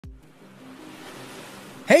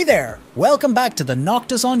Hey there! Welcome back to the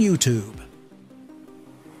Nauctis on YouTube.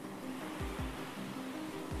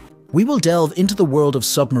 We will delve into the world of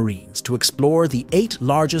submarines to explore the 8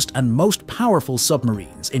 largest and most powerful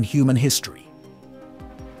submarines in human history.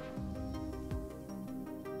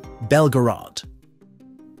 Belgorod.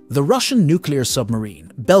 The Russian nuclear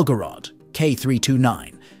submarine Belgorod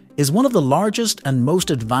K329 is one of the largest and most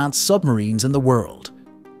advanced submarines in the world.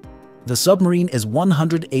 The submarine is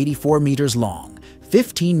 184 meters long,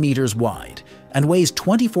 15 meters wide, and weighs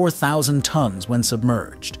 24,000 tons when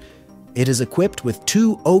submerged. It is equipped with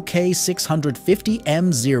 2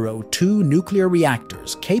 𝗤𝗃𝗲𝗀𝗃𝗃 nuclear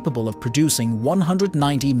reactors capable of producing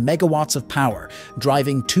 190 megawatts of power,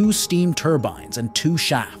 driving 2 steam turbines and 2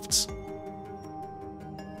 shafts.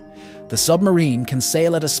 The submarine can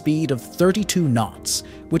sail at a speed of 32 knots,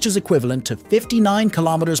 which is equivalent to 59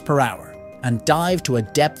 kilometers per hour, and dive to a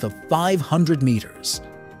depth of 500 meters.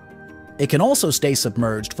 It can also stay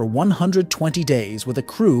submerged for 120 days with a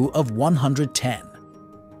crew of 110.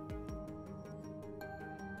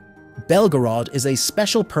 Belgorod is a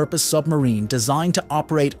special-purpose submarine designed to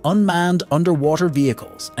operate unmanned underwater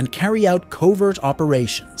vehicles and carry out covert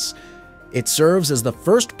operations. It serves as the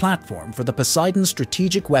first platform for the Poseidon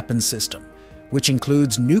strategic weapons system, which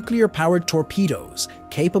includes nuclear-powered torpedoes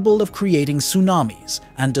capable of creating tsunamis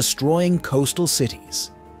and destroying coastal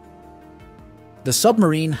cities. The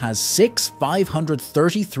submarine has 6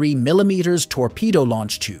 533mm torpedo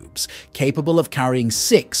launch tubes capable of carrying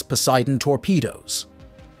 6 Poseidon torpedoes.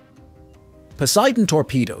 Poseidon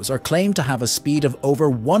torpedoes are claimed to have a speed of over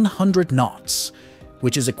 100 knots,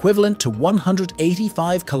 which is equivalent to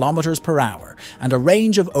 185 kilometers per hour and a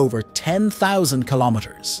range of over 10,000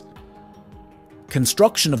 kilometers.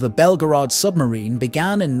 Construction of the Belgorod submarine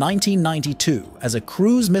began in 1992 as a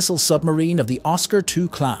cruise missile submarine of the Oscar II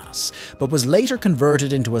class, but was later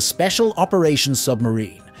converted into a special operations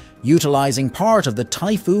submarine, utilizing part of the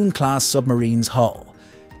Typhoon class submarine's hull.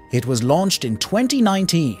 It was launched in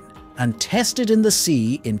 2019 and tested in the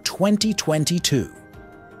sea in 2022.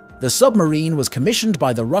 The submarine was commissioned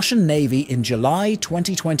by the Russian Navy in July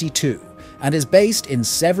 2022 and is based in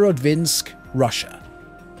Severodvinsk, Russia.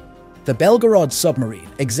 The Belgorod submarine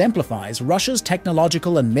exemplifies Russia's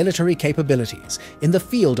technological and military capabilities in the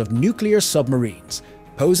field of nuclear submarines,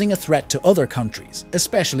 posing a threat to other countries,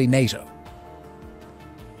 especially NATO.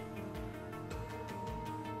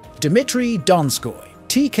 Dimitri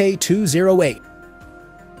𝗏𝗏𝗀𝗏𝗏 TK208.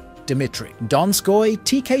 Dimitri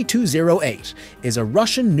𝗏𝗏𝗏𝗏𝗏 TK208 is a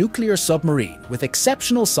Russian nuclear submarine with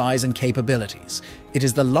exceptional size and capabilities. It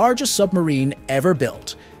is the largest submarine ever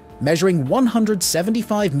built, measuring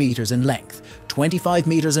 175 meters in length, 25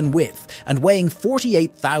 meters in width, and weighing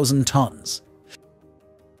 48,000 tons.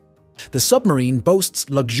 The submarine boasts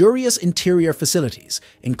luxurious interior facilities,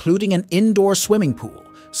 including an indoor swimming pool,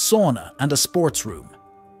 sauna, and a sports room.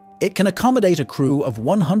 It can accommodate a crew of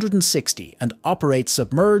 160 and operates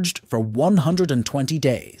submerged for 120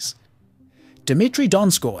 days. Dimitri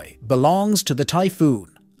𝗏𝗏𝗏𝗏𝗏 belongs to the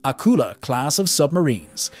Typhoon, Akula class of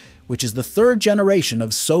submarines, which is the 3rd generation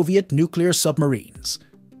of Soviet nuclear submarines.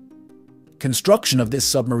 Construction of this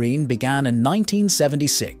submarine began in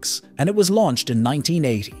 1976, and it was launched in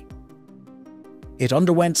 1980. It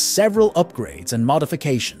underwent several upgrades and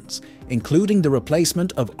modifications, including the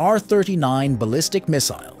replacement of R-39 ballistic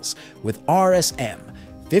missiles with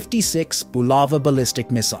RSM-56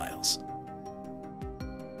 ballistic missiles.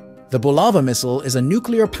 The Bulava missile is a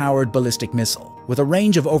nuclear-powered ballistic missile with a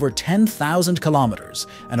range of over 10,000 kilometers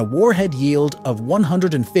and a warhead yield of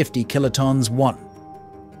 150 kilotons 1.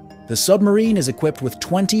 The submarine is equipped with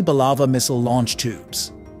 20 Bulava missile launch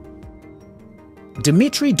tubes.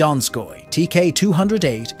 Dimitri 𝗏𝗏𝗏𝗏𝗏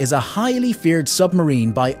TK208 is a highly feared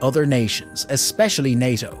submarine by other nations, especially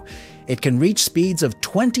NATO. It can reach speeds of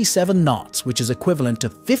 27 knots, which is equivalent to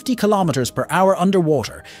 50 kilometers per hour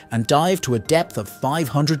underwater, and dive to a depth of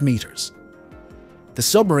 500 meters. The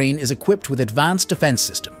submarine is equipped with advanced defense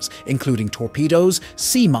systems, including torpedoes,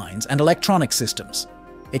 sea mines, and electronic systems.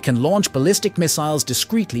 It can launch ballistic missiles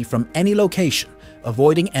discreetly from any location,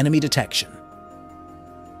 avoiding enemy detection.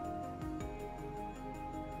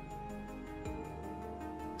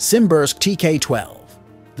 Submarine TK12.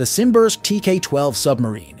 The Submarine TK12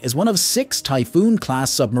 submarine is one of 6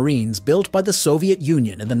 Typhoon-class submarines built by the Soviet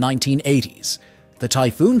Union in the 1980s. The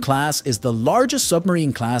Typhoon class is the largest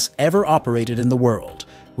submarine class ever operated in the world,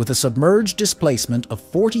 with a submerged displacement of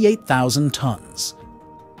 48,000 tons.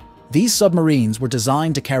 These submarines were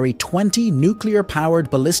designed to carry 20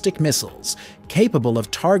 nuclear-powered ballistic missiles capable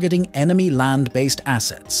of targeting enemy land-based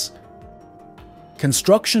assets.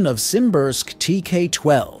 Construction of Submarine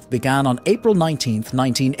TK12 began on April 19,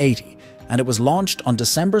 1980 and it was launched on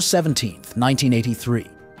December 17, 1983.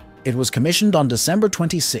 It was commissioned on December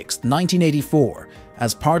 26, 1984,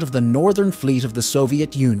 as part of the Northern Fleet of the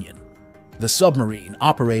Soviet Union. The submarine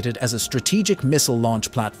operated as a strategic missile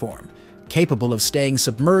launch platform, capable of staying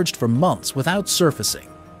submerged for months without surfacing.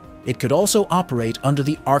 It could also operate under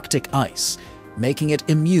the Arctic ice, making it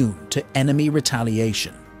immune to enemy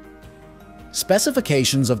retaliation.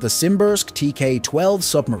 Specifications of the Severall TK12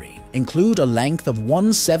 submarine include a length of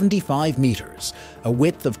 175 meters, a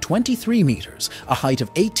width of 23 meters, a height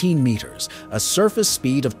of 18 meters, a surface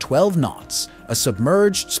speed of 12 knots, a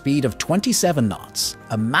submerged speed of 27 knots,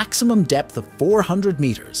 a maximum depth of 400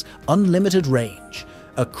 meters, unlimited range,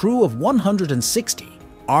 a crew of 160,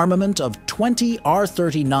 armament of 20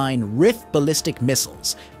 R-39 RIF ballistic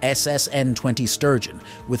missiles, SSN-20 Sturgeon,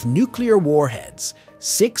 with nuclear warheads,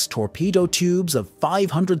 6 torpedo tubes of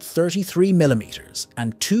 533 millimeters,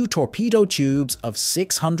 and 2 torpedo tubes of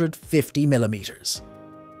 650 millimeters.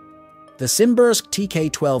 The Severall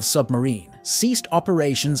TK12 submarine ceased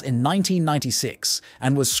operations in 1996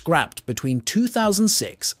 and was scrapped between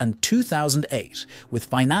 2006 and 2008 with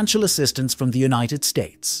financial assistance from the United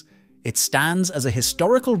States. It stands as a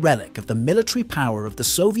historical relic of the military power of the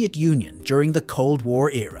Soviet Union during the Cold War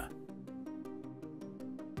era.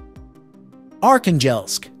 Archangel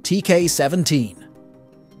TK17.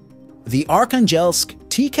 The Archangel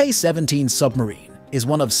TK17 submarine is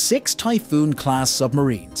one of 6 Typhoon-class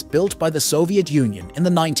submarines built by the Soviet Union in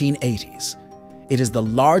the 1980s. It is the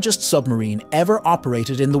largest submarine ever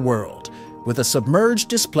operated in the world, with a submerged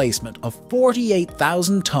displacement of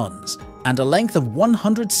 48,000 tons and a length of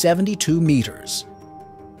 172 meters.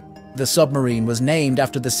 The submarine was named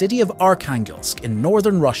after the city of Arkhangelsk in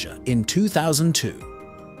northern Russia in 2002.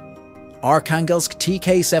 Archangel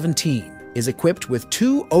TK17 is equipped with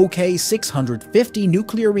 2 𝗤𝗂𝗃𝗁𝗃𝗃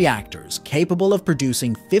nuclear reactors capable of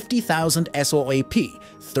producing 50,000 SOAP,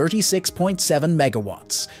 36.7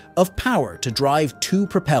 megawatts, of power to drive 2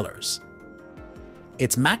 propellers.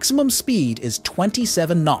 Its maximum speed is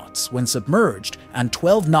 27 knots when submerged and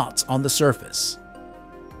 12 knots on the surface.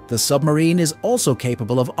 The submarine is also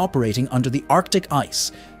capable of operating under the Arctic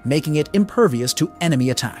ice, making it impervious to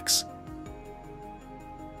enemy attacks.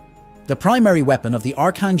 The primary weapon of the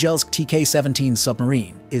Archangel TK17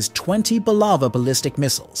 submarine is 20 Belgorod ballistic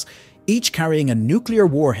missiles, each carrying a nuclear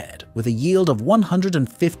warhead with a yield of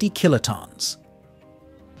 150 kilotons.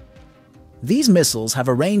 These missiles have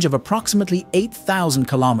a range of approximately 8,000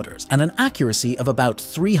 kilometers and an accuracy of about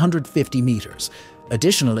 350 meters.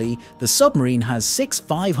 Additionally, the submarine has 6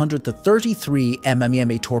 533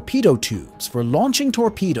 mm torpedo tubes for launching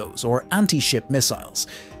torpedoes or anti-ship missiles.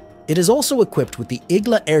 It is also equipped with the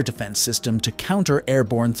𝗤𝗂𝗃𝗲𝗃 air defense system to counter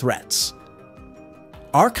airborne threats.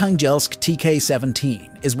 Archangel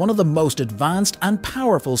TK17 is one of the most advanced and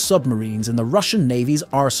powerful submarines in the Russian Navy's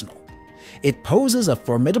arsenal. It poses a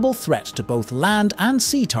formidable threat to both land and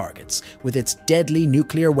sea targets with its deadly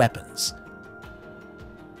nuclear weapons.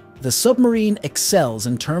 The submarine excels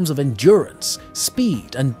in terms of endurance,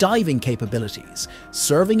 speed, and diving capabilities,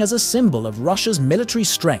 serving as a symbol of Russia's military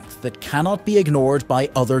strength that cannot be ignored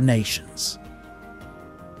by other nations.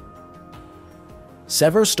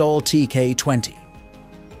 Severall TK20.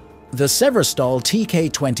 The Severall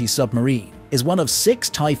TK20 submarine is one of 6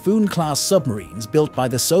 Typhoon-class submarines built by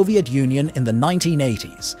the Soviet Union in the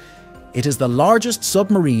 1980s. It is the largest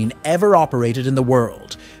submarine ever operated in the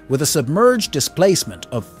world, with a submerged displacement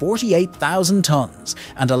of 48,000 tons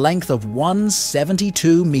and a length of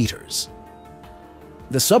 172 meters.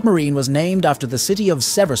 The submarine was named after the city of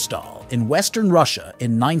Severall in western Russia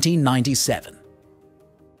in 1997.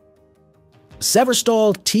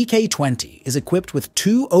 Severall TK20 is equipped with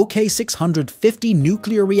 2 𝗤𝗃𝗃𝗁𝗃𝗃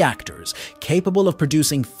nuclear reactors capable of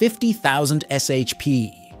producing 50,000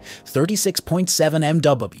 SHP, 36.7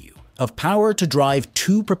 MW, of power to drive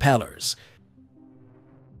 2 propellers.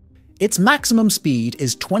 Its maximum speed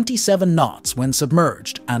is 27 knots when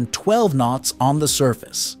submerged and 12 knots on the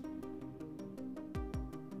surface.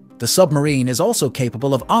 The submarine is also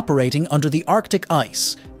capable of operating under the Arctic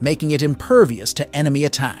ice, making it impervious to enemy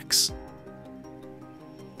attacks.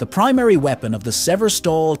 The primary weapon of the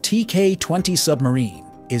Severall TK20 submarine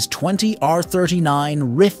is 20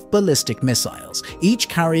 R-39 RIF ballistic missiles, each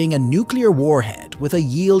carrying a nuclear warhead with a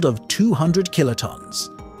yield of 200 kilotons.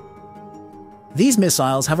 These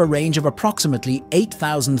missiles have a range of approximately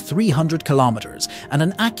 8,300 kilometers and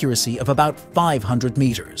an accuracy of about 500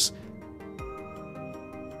 meters.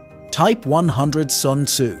 Type 100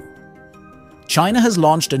 Sunsu. China has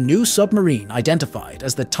launched a new submarine identified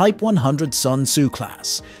as the Type 100 Sunsu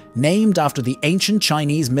class, named after the ancient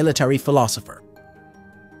Chinese military philosopher.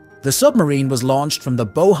 The submarine was launched from the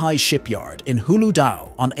𝗤𝗍𝗃 shipyard in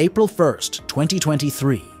Huludao on April 1,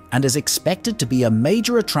 2023, and is expected to be a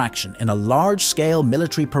major attraction in a large-scale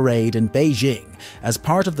military parade in Beijing as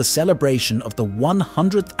part of the celebration of the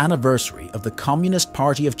 100th anniversary of the Communist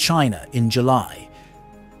Party of China in July.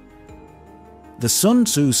 The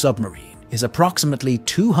Sunsu submarine is approximately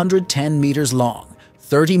 210 meters long,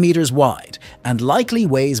 30 meters wide, and likely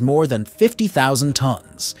weighs more than 50,000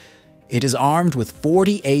 tons. It is armed with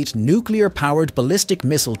 48 nuclear-powered ballistic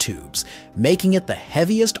missile tubes, making it the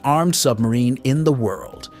heaviest armed submarine in the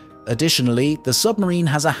world. Additionally, the submarine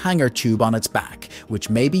has a hangar tube on its back, which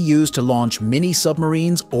may be used to launch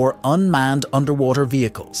mini-submarines or unmanned underwater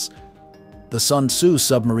vehicles. The Sunsu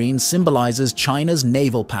submarine symbolizes China's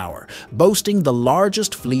naval power, boasting the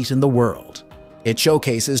largest fleet in the world. It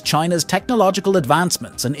showcases China's technological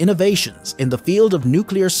advancements and innovations in the field of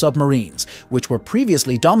nuclear submarines, which were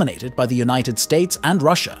previously dominated by the United States and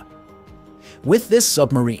Russia. With this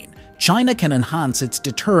submarine, China can enhance its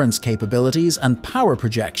deterrence capabilities and power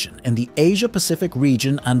projection in the Asia-Pacific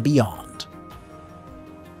region and beyond.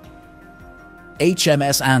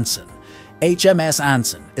 HMS Anson. HMS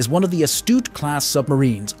Anson is one of the Astute-class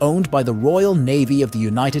submarines owned by the Royal Navy of the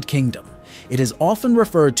United Kingdom. It is often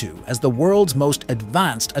referred to as the world's most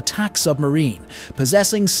advanced attack submarine,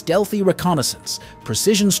 possessing stealthy reconnaissance,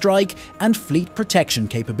 precision strike, and fleet protection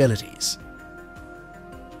capabilities.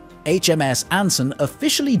 HMS Anson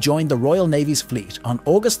officially joined the Royal Navy's fleet on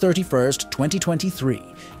August 31,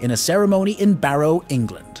 2023, in a ceremony in Barrow,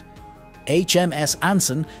 England. HMS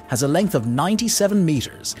Anson has a length of 97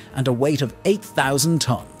 meters and a weight of 8,000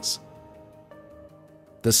 tons.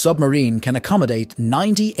 The submarine can accommodate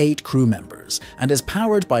 98 crew members and is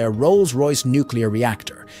powered by a Rolls-Royce nuclear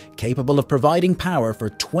reactor, capable of providing power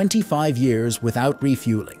for 25 years without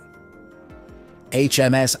refueling.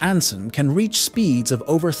 HMS Anson can reach speeds of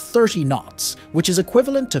over 30 knots, which is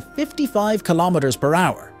equivalent to 55 kilometers per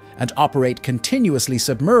hour, and operate continuously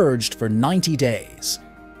submerged for 90 days.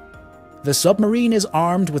 The submarine is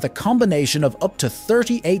armed with a combination of up to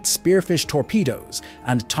 38 Spearfish torpedoes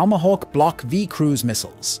and Tomahawk Block V cruise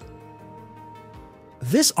missiles.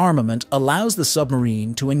 This armament allows the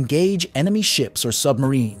submarine to engage enemy ships or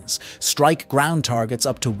submarines, strike ground targets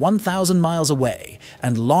up to 1,000 miles away,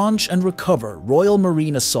 and launch and recover Royal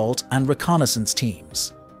Marine assault and reconnaissance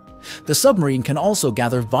teams. The submarine can also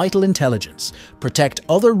gather vital intelligence, protect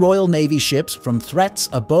other Royal Navy ships from threats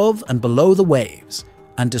above and below the waves,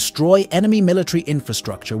 and destroy enemy military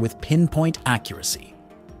infrastructure with pinpoint accuracy.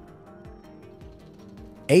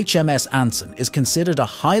 HMS Anson is considered a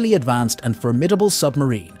highly advanced and formidable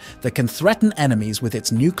submarine that can threaten enemies with its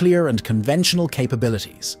nuclear and conventional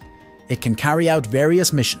capabilities. It can carry out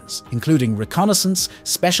various missions, including reconnaissance,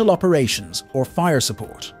 special operations, or fire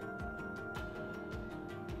support.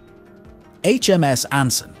 HMS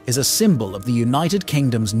Anson is a symbol of the United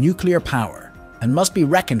Kingdom's nuclear power and must be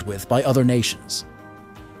reckoned with by other nations.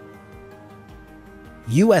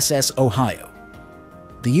 USS Ohio.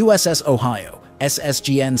 The USS Ohio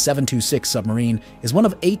SSGN 726 submarine is one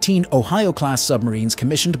of 18 Ohio-class submarines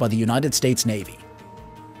commissioned by the United States Navy.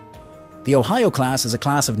 The Ohio class is a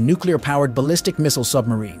class of nuclear-powered ballistic missile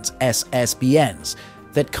submarines, SSBNs,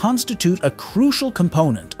 that constitute a crucial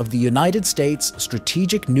component of the United States'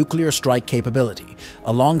 strategic nuclear strike capability,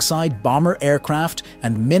 alongside bomber aircraft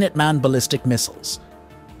and Minuteman ballistic missiles.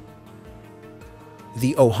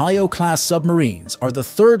 The Ohio-class submarines are the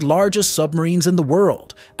third largest submarines in the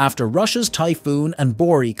world, after Russia's Typhoon and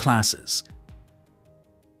Boris classes.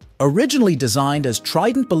 Originally designed as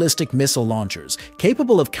Trident ballistic missile launchers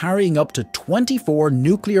capable of carrying up to 24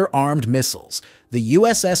 nuclear-armed missiles, the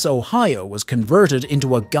USS Ohio was converted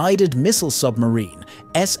into a guided missile submarine,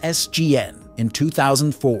 SSGN, in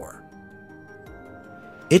 2004.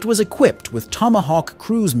 It was equipped with Tomahawk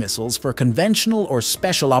cruise missiles for conventional or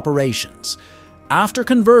special operations. After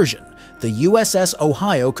conversion, the USS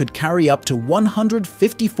Ohio could carry up to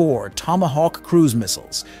 154 Tomahawk cruise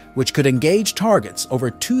missiles, which could engage targets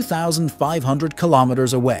over 2,500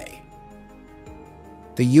 kilometers away.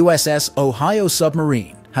 The USS Ohio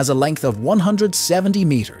submarine has a length of 170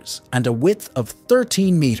 meters and a width of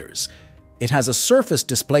 13 meters. It has a surface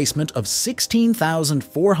displacement of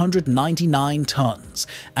 16,499 tons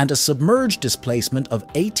and a submerged displacement of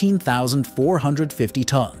 18,450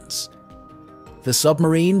 tons. The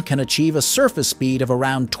submarine can achieve a surface speed of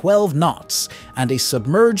around 12 knots and a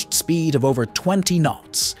submerged speed of over 20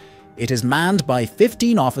 knots. It is manned by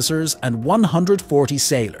 15 officers and 140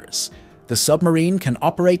 sailors. The submarine can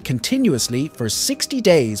operate continuously for 60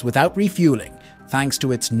 days without refueling, thanks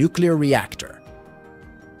to its nuclear reactor.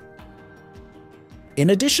 In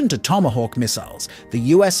addition to Tomahawk missiles,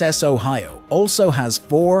 the USS Ohio also has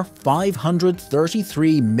 4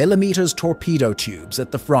 533mm torpedo tubes at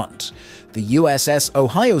the front. The USS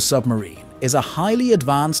Ohio submarine is a highly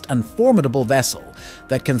advanced and formidable vessel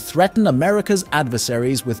that can threaten America's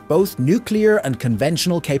adversaries with both nuclear and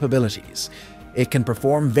conventional capabilities. It can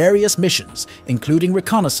perform various missions, including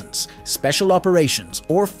reconnaissance, special operations,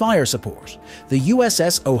 or fire support. The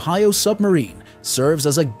USS Ohio submarine serves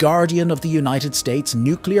as a guardian of the United States'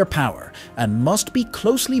 nuclear power and must be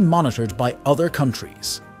closely monitored by other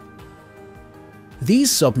countries.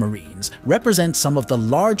 These submarines represent some of the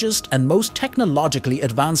largest and most technologically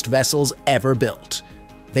advanced vessels ever built.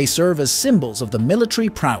 They serve as symbols of the military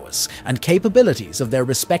prowess and capabilities of their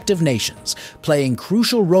respective nations, playing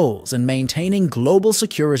crucial roles in maintaining global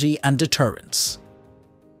security and deterrence.